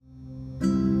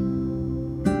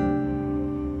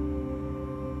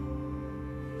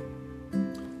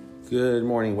Good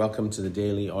morning. Welcome to the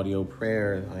daily audio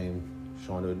prayer. I am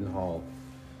Sean Odenhall.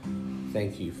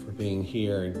 Thank you for being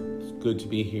here. It's good to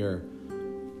be here.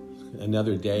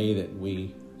 Another day that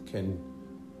we can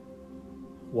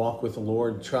walk with the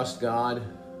Lord, trust God,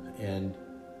 and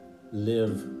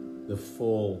live the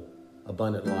full,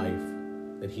 abundant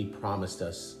life that He promised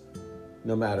us,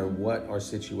 no matter what our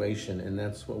situation. And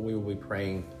that's what we will be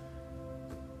praying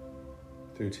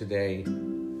through today,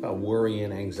 about worry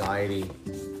and anxiety,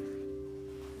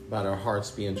 about our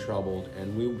hearts being troubled.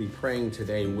 And we will be praying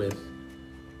today with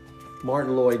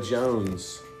Martin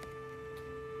Lloyd-Jones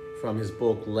from his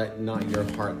book, Let Not Your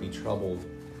Heart Be Troubled,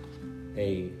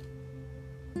 a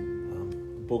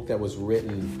book that was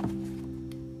written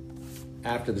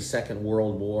after the Second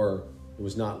World War. It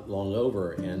was not long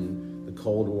over, and the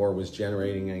Cold War was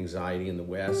generating anxiety in the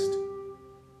West.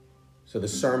 So the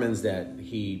sermons that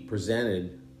he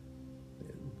presented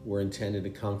were intended to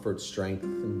comfort, strengthen,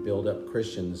 and build up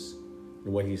Christians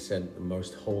in what he said, the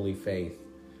most holy faith,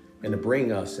 and to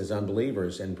bring us as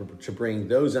unbelievers and to bring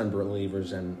those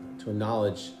unbelievers and to a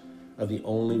knowledge of the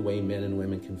only way men and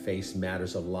women can face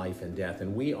matters of life and death.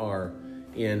 And we are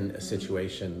in a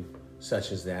situation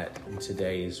such as that in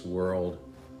today's world.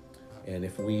 And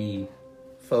if we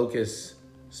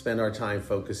spend our time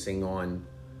focusing on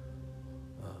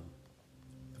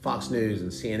Fox News and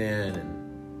CNN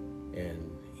and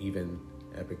even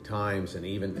Epoch Times and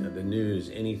even the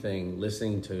news, anything,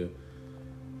 listening to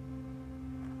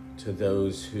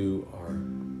those who are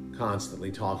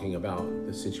constantly talking about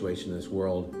the situation in this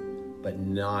world, but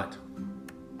not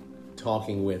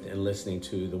talking with and listening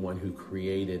to the one who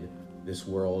created this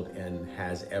world and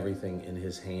has everything in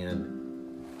his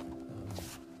hand,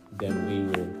 then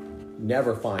we will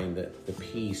never find the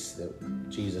peace that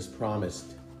Jesus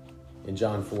promised. In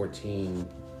John 14,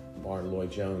 Martin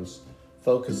Lloyd-Jones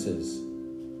focuses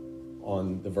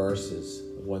on the verses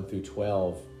 1 through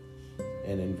 12.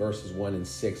 And in verses 1 and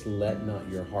 6, let not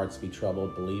your hearts be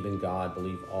troubled. Believe in God.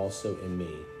 Believe also in me.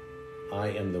 I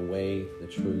am the way, the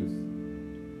truth,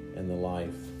 and the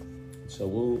life. So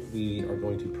we are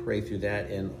going to pray through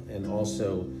that, and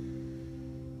also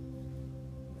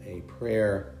a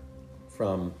prayer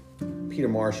from Peter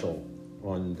Marshall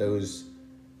on those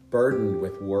burdened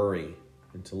with worry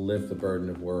and to lift the burden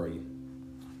of worry.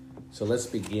 So let's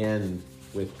begin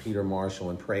with Peter Marshall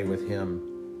and pray with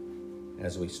him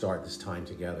as we start this time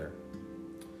together.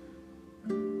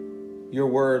 Your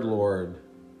word, Lord,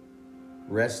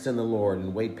 rest in the Lord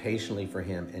and wait patiently for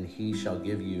him, and he shall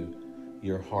give you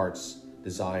your heart's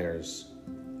desires.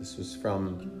 This was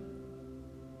from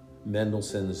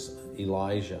Mendelssohn's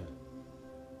Elijah.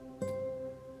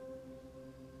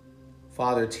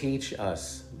 Father, teach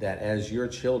us that as your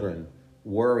children,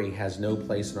 worry has no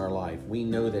place in our life. We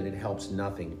know that it helps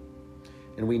nothing.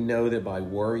 And we know that by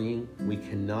worrying, we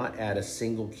cannot add a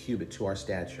single cubit to our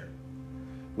stature.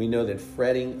 We know that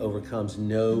fretting overcomes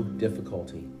no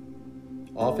difficulty.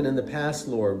 Often in the past,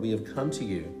 Lord, we have come to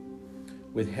you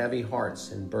with heavy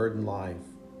hearts and burdened life.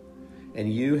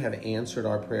 And you have answered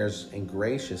our prayers and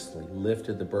graciously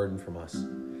lifted the burden from us.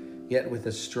 Yet with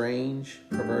a strange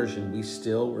perversion, we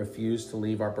still refuse to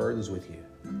leave our burdens with you.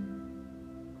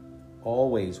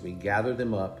 Always we gather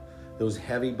them up, those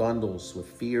heavy bundles with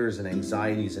fears and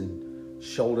anxieties, and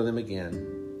shoulder them again.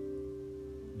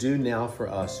 Do now for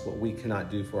us what we cannot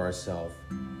do for ourselves.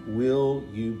 Will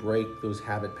you break those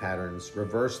habit patterns,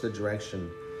 reverse the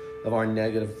direction of our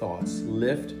negative thoughts,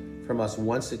 lift from us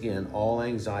once again all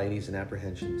anxieties and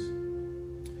apprehensions.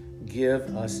 Give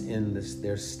us in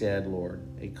their stead, Lord,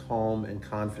 a calm and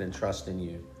confident trust in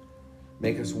you.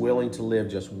 Make us willing to live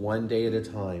just one day at a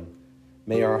time.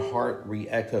 May our heart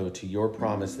re-echo to your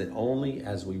promise that only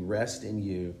as we rest in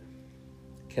you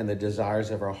can the desires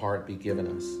of our heart be given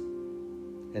us.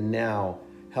 And now,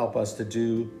 help us to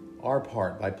do our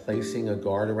part by placing a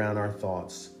guard around our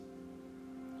thoughts,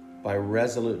 by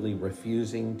resolutely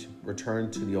refusing to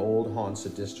return to the old haunts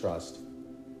of distrust.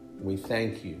 And we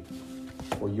thank you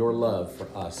for your love for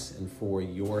us and for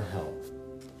your help.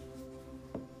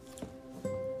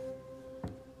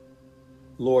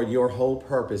 Lord, your whole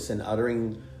purpose in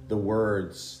uttering the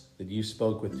words that you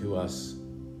spoke to us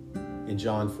in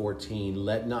John 14,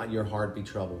 let not your heart be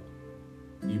troubled.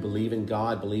 You believe in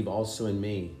God, believe also in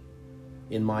me.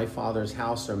 In my Father's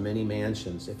house are many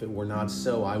mansions. If it were not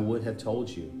so, I would have told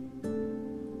you.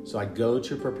 So I go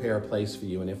to prepare a place for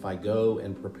you, and if I go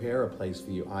and prepare a place for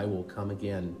you, I will come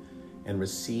again and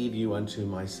receive you unto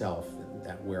myself,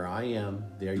 that where I am,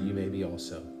 there you may be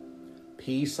also.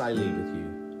 Peace I leave with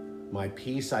you. My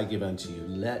peace I give unto you.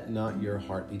 Let not your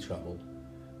heart be troubled,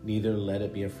 neither let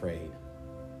it be afraid.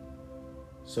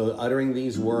 So uttering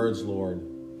these words, Lord,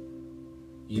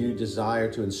 You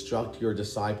desire to instruct your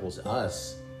disciples,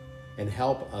 us, and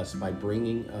help us by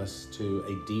bringing us to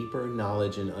a deeper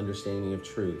knowledge and understanding of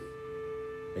truth.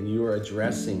 And you are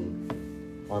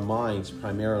addressing our minds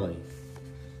primarily.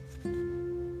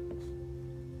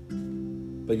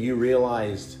 But you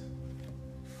realized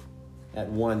at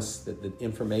once that the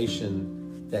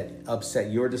information that upset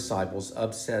your disciples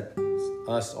upset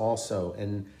us also,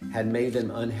 and had made them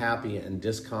unhappy and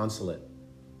disconsolate,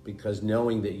 because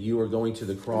knowing that you are going to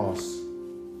the cross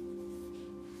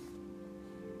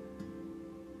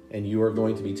and you are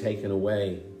going to be taken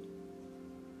away,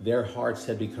 their hearts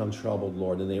had become troubled,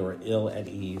 Lord, and they were ill at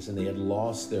ease, and they had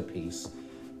lost their peace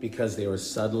because they were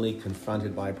suddenly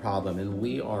confronted by a problem. And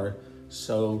we are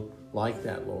so like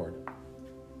that, Lord.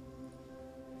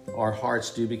 Our hearts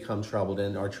do become troubled,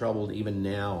 and are troubled even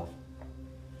now,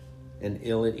 and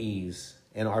ill at ease.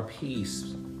 And our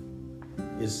peace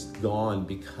is gone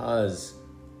because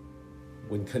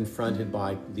when confronted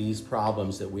by these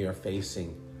problems that we are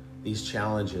facing, these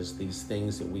challenges, these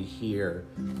things that we hear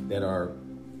that are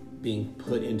being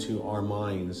put into our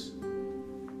minds,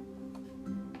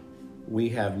 we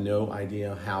have no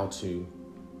idea how to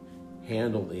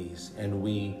handle these. And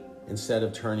we, instead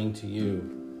of turning to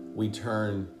you, we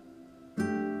turn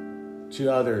to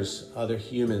others, other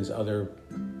humans, other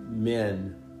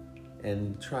men,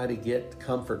 and try to get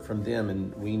comfort from them.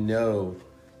 And we know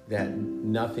that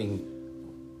nothing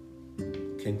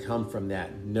can come from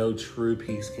that. No true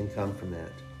peace can come from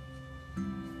that.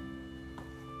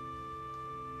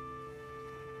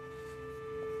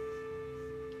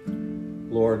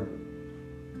 Lord,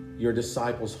 your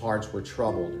disciples' hearts were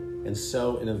troubled, and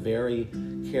so in a very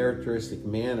characteristic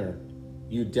manner,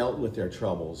 you dealt with their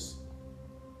troubles,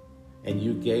 and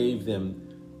you gave them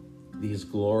these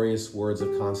glorious words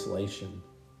of consolation.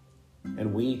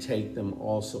 And we take them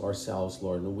also ourselves,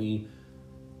 Lord, and we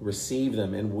receive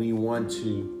them, and we want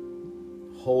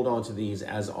to hold on to these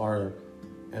as our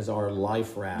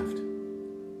life raft,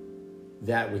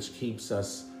 that which keeps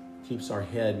our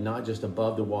head not just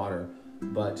above the water,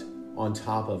 but on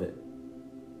top of it.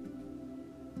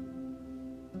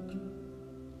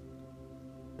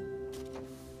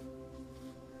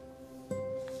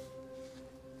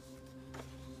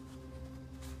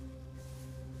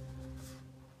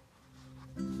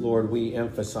 Lord, we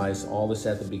emphasize all this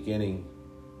at the beginning,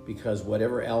 because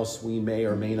whatever else we may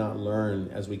or may not learn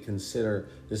as we consider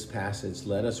this passage,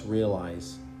 let us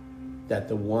realize that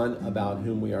the one about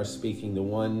whom we are speaking, the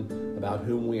one about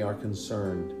whom we are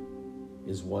concerned,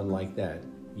 is one like that.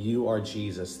 You are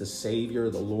Jesus, the Savior,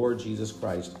 the Lord Jesus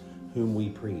Christ, whom we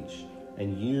preach.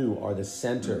 And you are the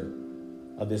center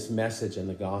of this message and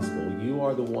the gospel. You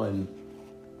are the one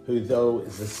who, though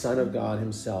is the Son of God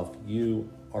himself, you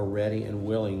are ready and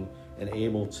willing and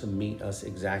able to meet us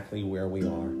exactly where we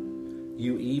are.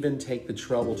 You even take the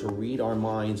trouble to read our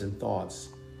minds and thoughts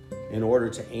in order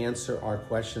to answer our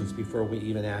questions before we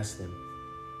even ask them.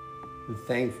 And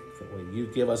thankfully, you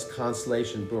give us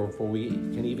consolation before we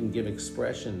can even give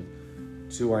expression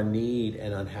to our need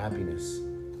and unhappiness.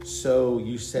 So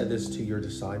you said this to your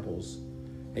disciples,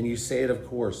 and you say it, of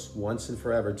course, once and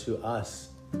forever to us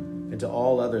and to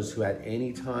all others who at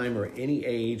any time or any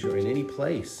age or in any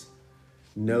place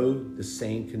know the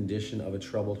same condition of a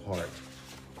troubled heart.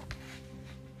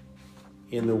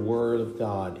 In the Word of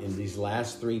God, in these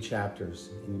last 3 chapters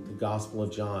in the Gospel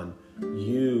of John,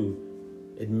 you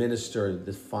administer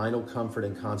the final comfort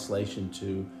and consolation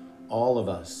to all of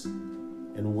us.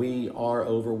 And we are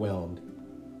overwhelmed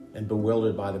and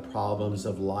bewildered by the problems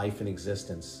of life and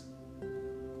existence.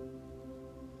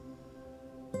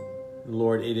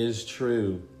 Lord, it is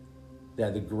true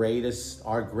that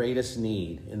our greatest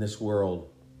need in this world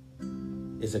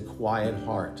is a quiet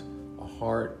heart, a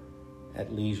heart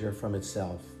at leisure from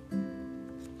itself.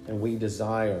 And we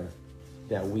desire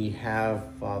that we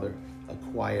have, Father, a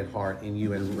quiet heart in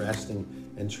you and resting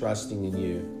and trusting in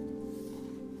you.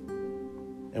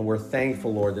 And we're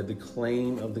thankful, Lord, that the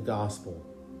claim of the gospel,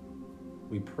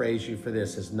 we praise you for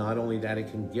this, is not only that it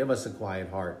can give us a quiet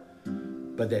heart,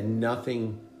 but that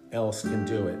nothing else can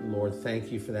do it. Lord,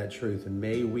 thank you for that truth. And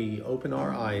may we open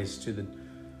our eyes to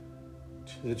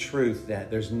the truth that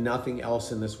there's nothing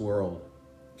else in this world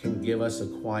can give us a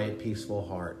quiet, peaceful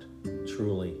heart,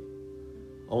 truly.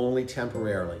 Only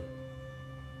temporarily.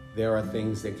 There are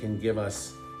things that can give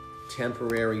us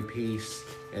temporary peace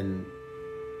and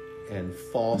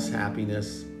false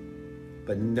happiness,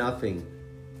 but nothing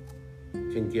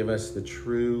can give us the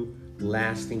true,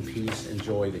 lasting peace and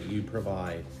joy that you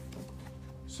provide.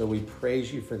 So we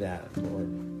praise you for that,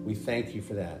 Lord. We thank you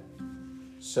for that.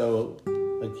 So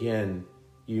again,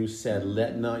 you said,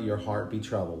 let not your heart be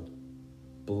troubled.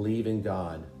 believe in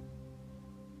God.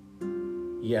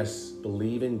 Yes,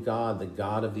 believe in God, the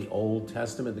God of the Old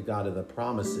Testament, the God of the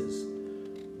promises.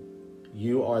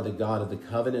 You are the God of the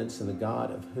covenants and the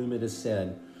God of whom it is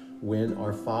said, when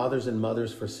our fathers and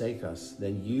mothers forsake us,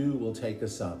 then you will take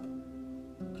us up.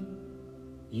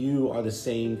 You are the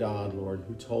same God, Lord,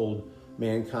 who told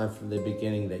mankind from the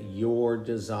beginning that your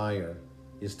desire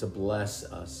is to bless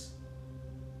us,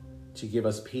 to give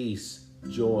us peace,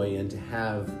 joy, and to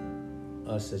have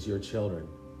us as your children,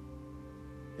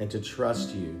 and to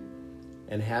trust you.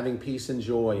 And having peace and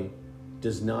joy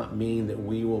does not mean that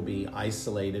we will be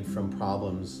isolated from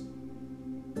problems.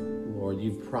 Lord,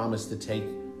 you've promised to take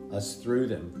us through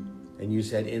them. And you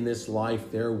said in this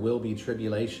life there will be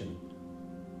tribulation.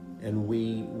 And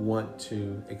we want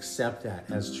to accept that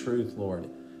as truth, Lord,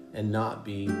 and not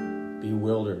be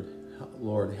bewildered.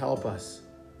 Lord, help us.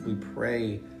 We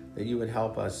pray that you would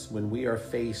help us when we are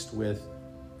faced with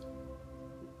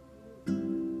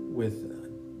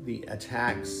the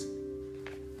attacks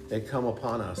that come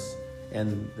upon us,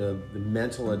 and the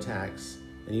mental attacks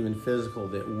and even physical,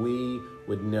 that we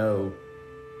would know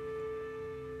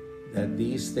that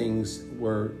these things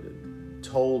were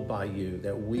told by you,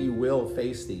 that we will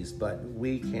face these, but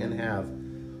we can have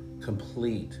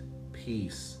complete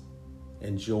peace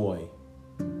and joy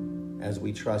as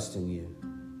we trust in you.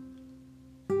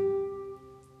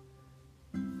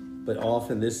 But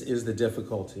often this is the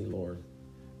difficulty, Lord.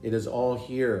 It is all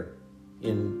here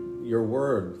in your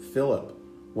word. Philip,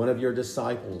 one of your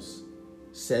disciples,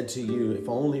 said to you, if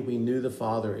only we knew the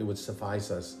Father, it would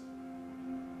suffice us.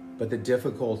 But the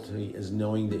difficulty is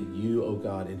knowing that you, O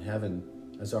God, in heaven,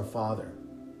 as our Father.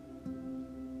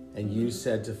 And you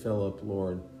said to Philip,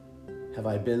 Lord, have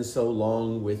I been so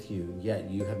long with you,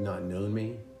 yet you have not known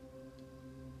me?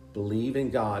 Believe in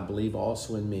God, believe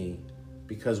also in me,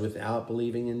 because without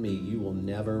believing in me, you will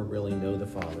never really know the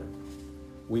Father.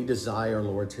 We desire,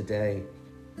 Lord, today,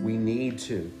 we need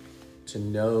to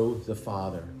know the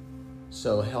Father.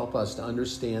 So help us to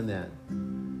understand that,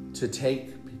 to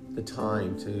take the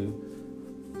time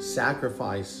to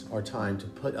sacrifice our time, to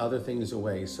put other things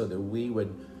away so that we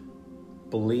would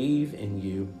believe in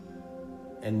you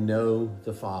and know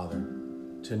the Father,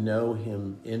 to know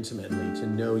him intimately, to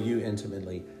know you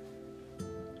intimately,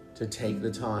 to take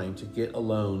the time to get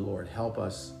alone. Lord, help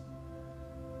us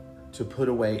to put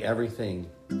away everything,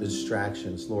 the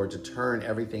distractions, Lord, to turn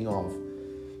everything off,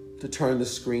 to turn the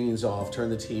screens off, turn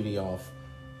the TV off,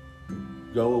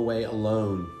 go away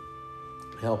alone.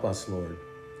 Help us, Lord.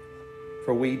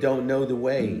 For we don't know the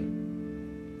way.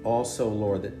 Also,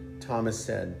 Lord, that Thomas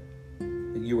said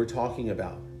that you were talking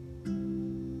about.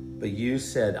 But you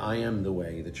said, I am the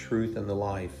way, the truth, and the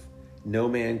life. No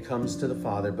man comes to the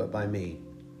Father but by me.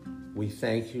 We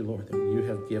thank you, Lord, that you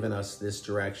have given us this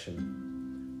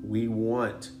direction. We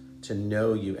want to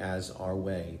know you as our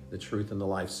way, the truth, and the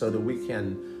life, so that we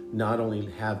can not only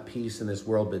have peace in this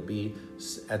world, but be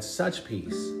at such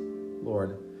peace,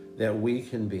 Lord, that we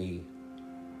can be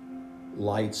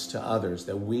lights to others,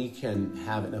 that we can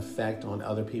have an effect on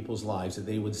other people's lives, that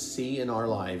they would see in our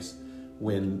lives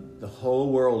when the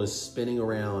whole world is spinning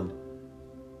around,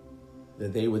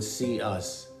 that they would see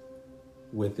us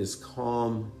with this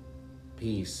calm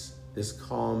peace,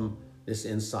 this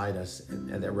inside us,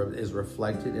 and that is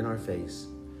reflected in our face,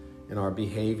 in our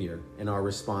behavior, in our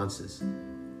responses.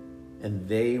 And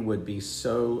they would be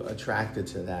so attracted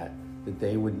to that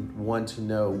they would want to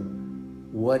know,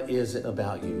 what is it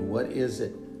about you? What is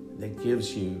it that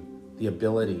gives you the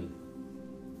ability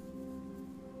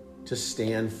to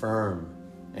stand firm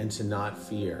and to not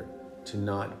fear, to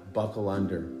not buckle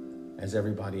under as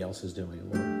everybody else is doing,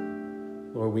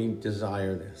 Lord? Lord, we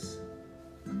desire this.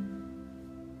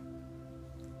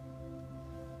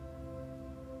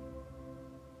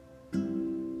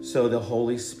 So the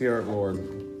Holy Spirit,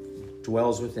 Lord,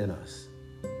 dwells within us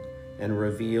and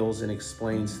reveals and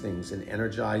explains things and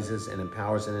energizes and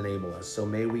empowers and enables us. So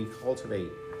may we cultivate,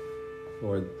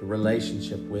 Lord, the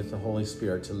relationship with the Holy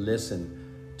Spirit, to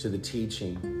listen to the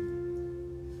teaching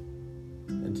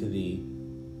and to the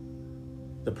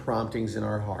promptings in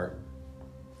our heart.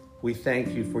 We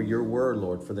thank you for your word,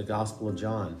 Lord, for the Gospel of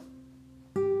John,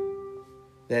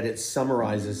 that it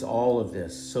summarizes all of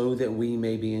this so that we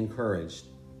may be encouraged.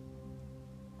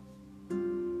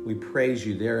 We praise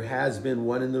you. There has been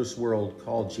one in this world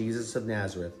called Jesus of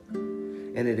Nazareth,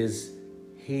 and it is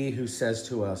he who says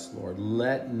to us, Lord,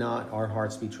 let not our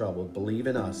hearts be troubled. Believe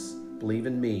in us, believe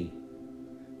in me,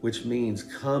 which means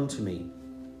come to me,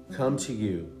 come to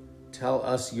you. Tell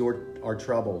us our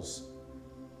troubles.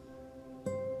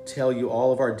 Tell you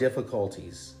all of our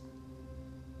difficulties.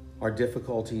 our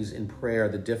difficulties in prayer,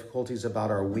 the difficulties about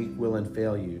our weak will and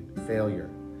failure.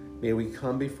 May we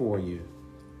come before you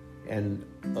and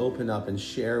open up and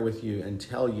share with you and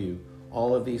tell you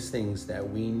all of these things that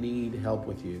we need help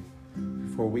with you.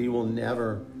 For we will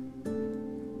never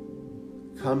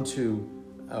come to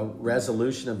a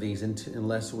resolution of these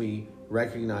unless we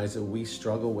recognize that we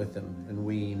struggle with them and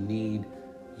we need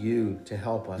you to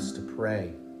help us to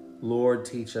pray. Lord,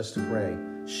 teach us to pray.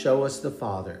 Show us the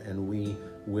Father and we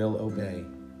will obey.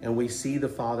 And we see the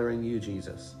Father in you,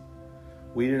 Jesus.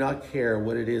 We do not care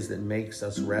what it is that makes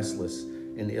us restless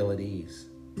and ill at ease.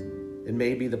 It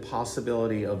may be the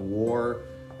possibility of war,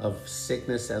 of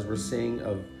sickness, as we're seeing,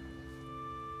 of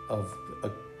a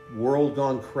world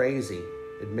gone crazy.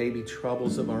 It may be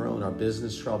troubles of our own, our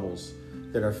business troubles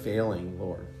that are failing,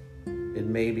 Lord. It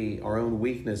may be our own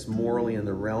weakness morally in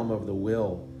the realm of the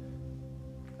will,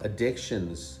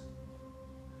 addictions,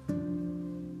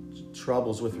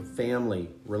 troubles with family,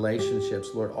 relationships,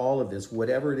 Lord, all of this,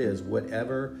 whatever it is,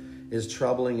 whatever is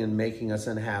troubling and making us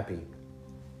unhappy,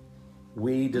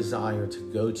 we desire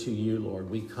to go to you, Lord.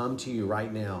 We come to you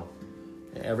right now.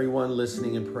 Everyone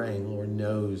listening and praying, Lord,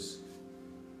 knows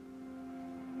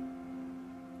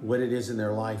what it is in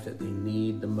their life that they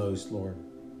need the most, Lord.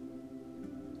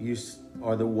 You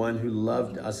are the one who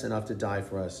loved us enough to die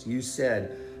for us. You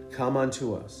said, come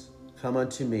unto us, come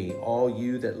unto me, all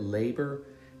you that labor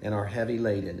and are heavy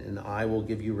laden, and I will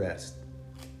give you rest.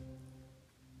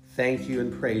 Thank you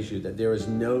and praise you that there is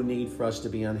no need for us to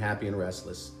be unhappy and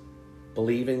restless.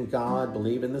 Believe in God,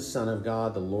 believe in the Son of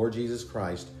God, the Lord Jesus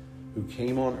Christ, who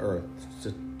came on earth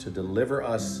to deliver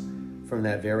us from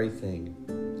that very thing,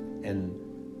 and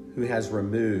who has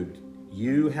removed,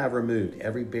 you have removed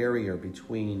every barrier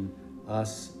between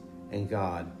us and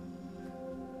God.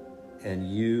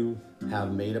 And you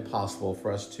have made it possible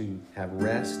for us to have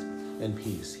rest and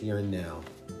peace here and now.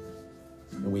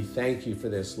 And we thank you for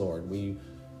this, Lord. We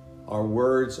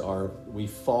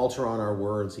falter on our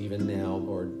words even now,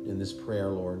 Lord, in this prayer,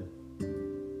 Lord.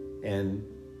 And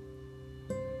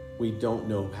we don't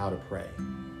know how to pray.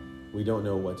 We don't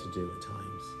know what to do at times.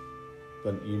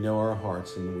 But you know our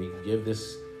hearts, and we give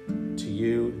this to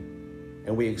you,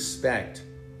 and we expect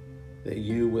that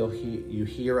you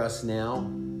hear us now,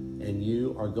 and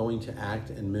you are going to act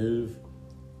and move,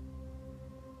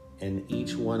 and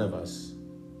each one of us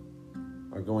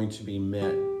are going to be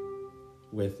met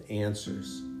with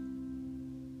answers.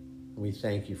 And we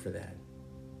thank you for that.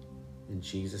 In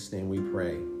Jesus' name we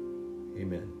pray.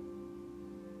 Amen.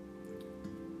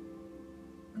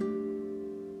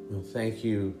 Well, thank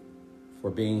you for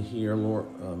being here, Lord.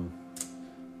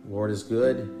 Lord is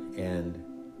good,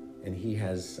 and he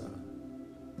has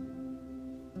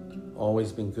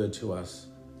always been good to us.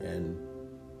 And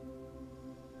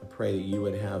I pray that you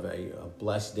would have a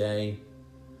blessed day.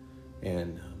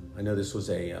 And I know this was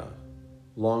a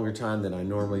longer time than I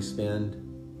normally spend,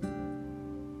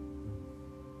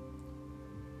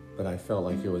 but I felt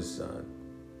like this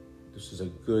was a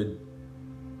good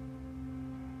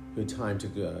time to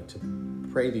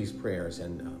pray these prayers,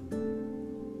 and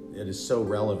it is so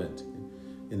relevant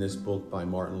in this book by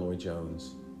Martin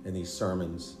Lloyd-Jones and these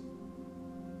sermons,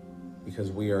 because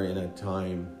we are in a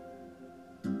time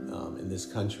in this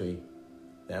country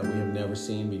that we have never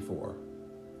seen before.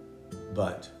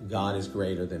 But God is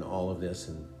greater than all of this,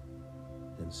 and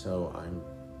so I'm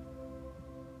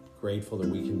grateful that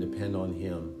we can depend on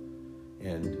him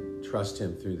and trust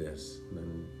him through this.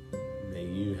 And may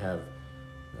you have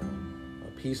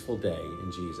a peaceful day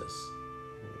in Jesus.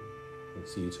 We'll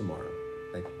see you tomorrow.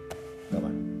 Thank you.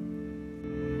 Bye-bye.